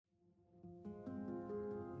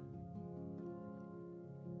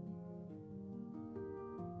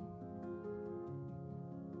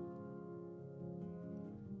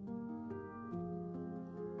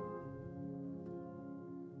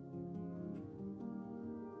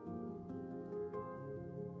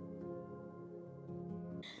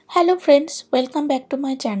Hello friends, welcome back to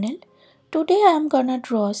my channel. Today I am gonna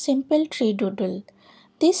draw a simple tree doodle.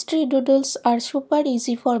 These tree doodles are super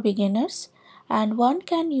easy for beginners and one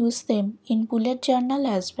can use them in bullet journal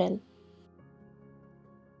as well.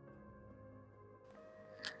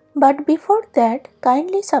 But before that,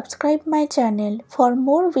 kindly subscribe my channel for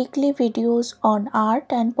more weekly videos on art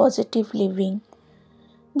and positive living.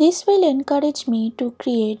 This will encourage me to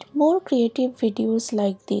create more creative videos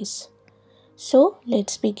like this. So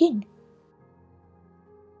let's begin.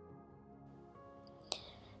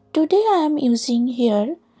 Today I am using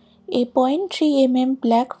here a 0.3 mm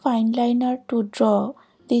black fineliner to draw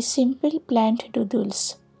these simple plant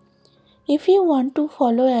doodles. If you want to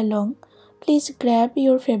follow along, please grab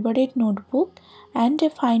your favorite notebook and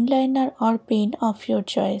a fineliner or pen of your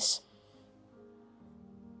choice.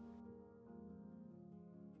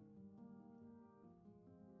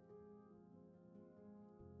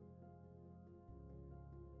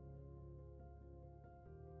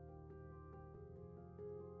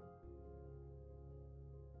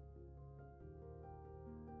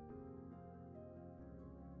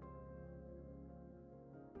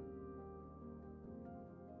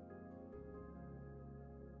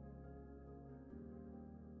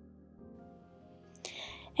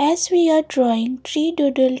 As we are drawing tree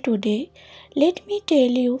doodle today, let me tell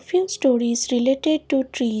you few stories related to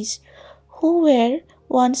trees who were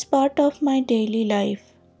once part of my daily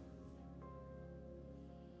life.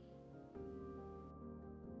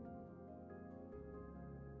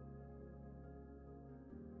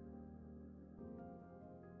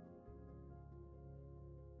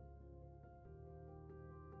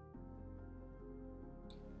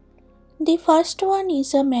 The first one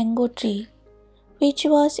is a mango tree, which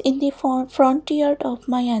was in the front yard of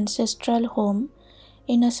my ancestral home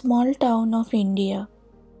in a small town of India.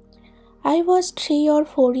 I was 3 or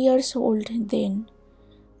 4 years old then.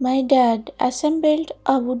 My dad assembled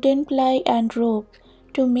a wooden ply and rope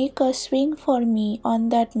to make a swing for me on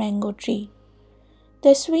that mango tree.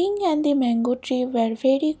 The swing and the mango tree were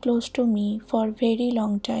very close to me for a very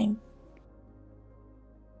long time.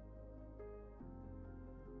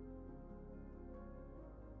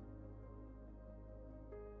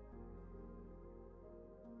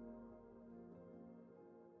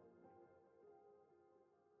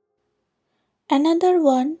 Another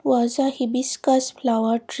one was a hibiscus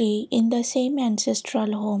flower tree in the same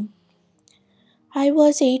ancestral home. I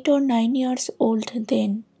was 8 or 9 years old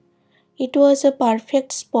then. It was a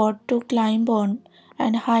perfect spot to climb on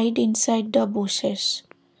and hide inside the bushes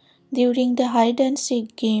during the hide and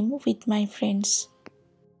seek game with my friends.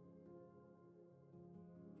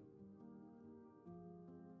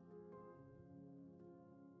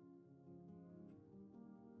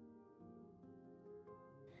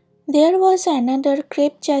 There was another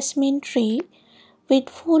crepe jasmine tree with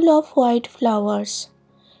full of white flowers.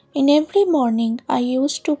 In every morning I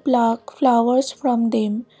used to pluck flowers from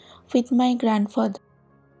them with my grandfather.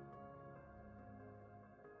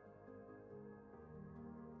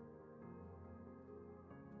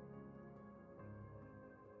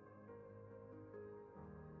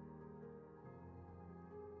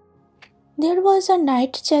 There was a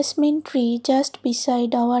night jasmine tree just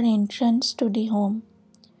beside our entrance to the home.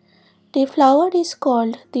 The flower is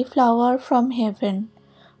called the flower from heaven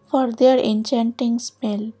for their enchanting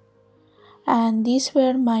smell, and these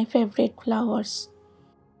were my favorite flowers.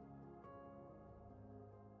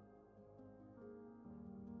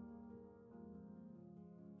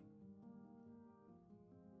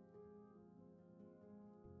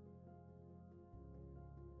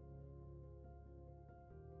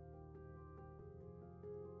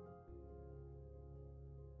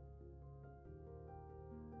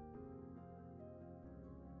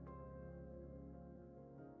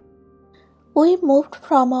 We moved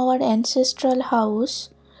from our ancestral house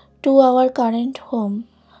to our current home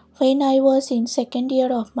when I was in second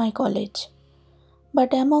year of my college.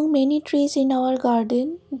 But among many trees in our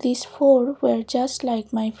garden, these four were just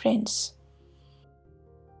like my friends.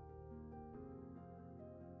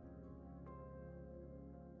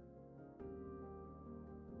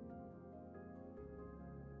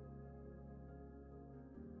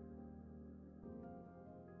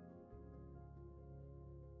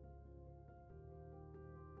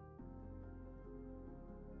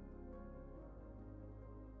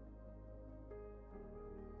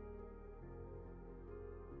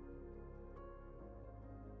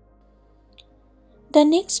 The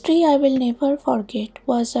next tree I will never forget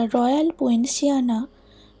was a royal poinciana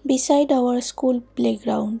beside our school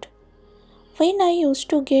playground. When I used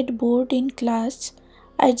to get bored in class,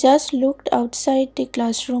 I just looked outside the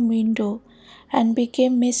classroom window and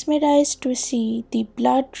became mesmerized to see the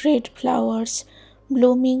blood red flowers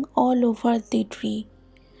blooming all over the tree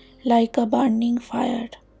like a burning fire.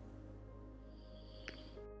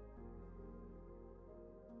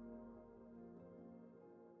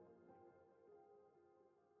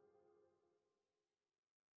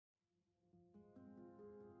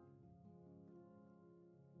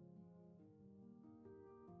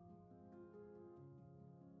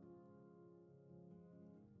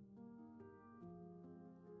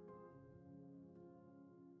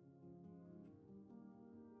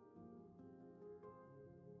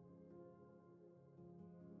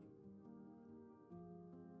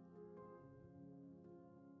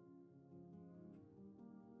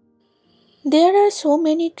 There are so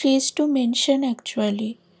many trees to mention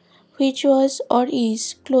actually, which was or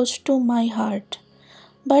is close to my heart.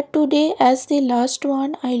 But today, as the last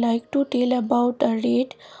one, I like to tell about a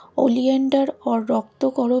red oleander or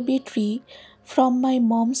Raktokorobi tree from my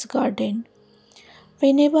mom's garden.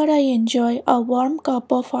 Whenever I enjoy a warm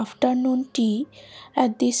cup of afternoon tea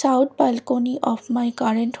at the south balcony of my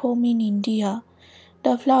current home in India,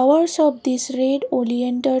 the flowers of this red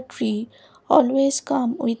oleander tree always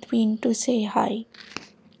come with wind to say hi.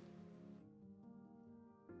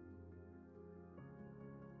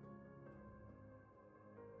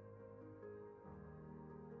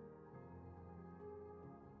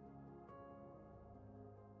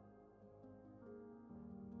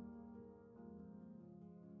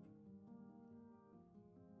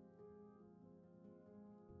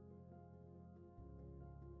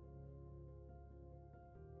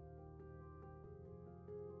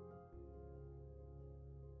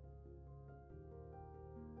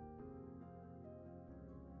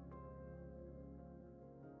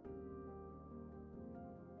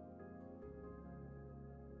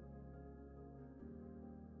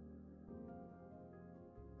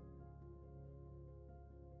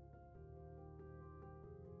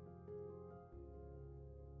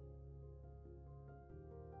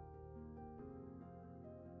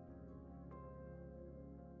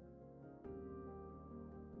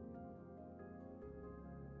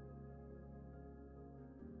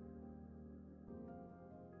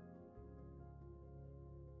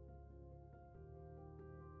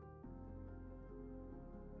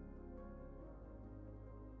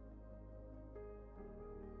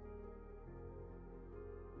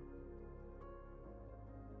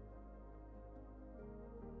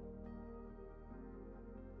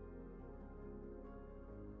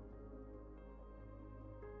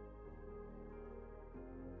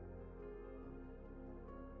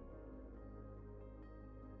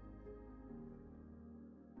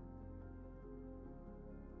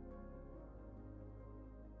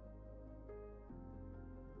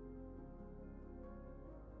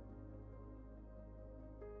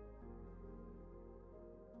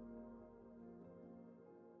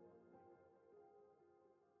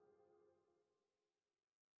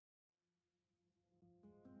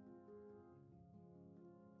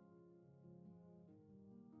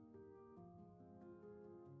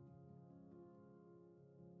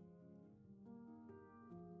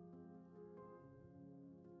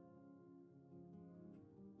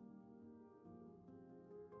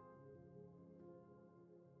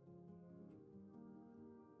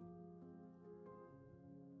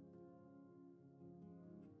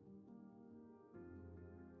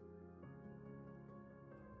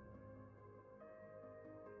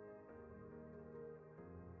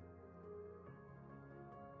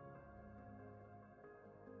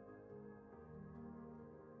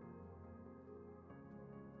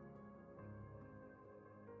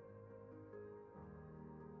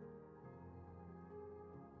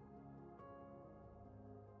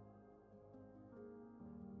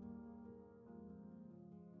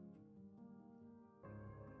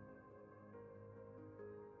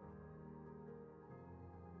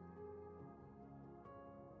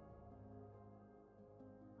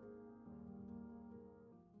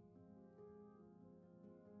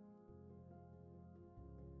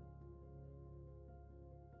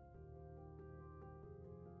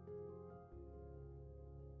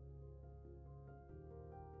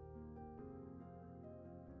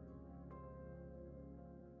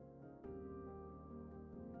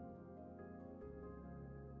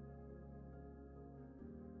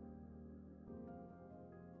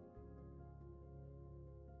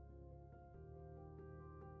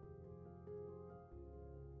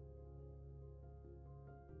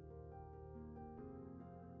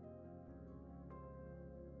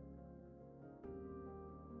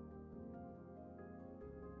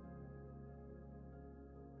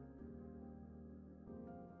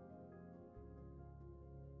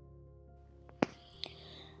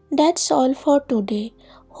 That's all for today.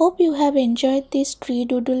 Hope you have enjoyed this tree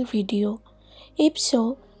doodle video. If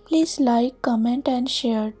so, please like, comment and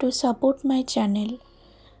share to support my channel.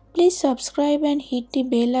 Please subscribe and hit the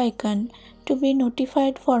bell icon to be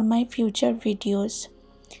notified for my future videos.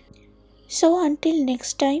 So until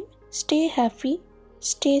next time, stay happy,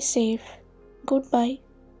 stay safe. Goodbye.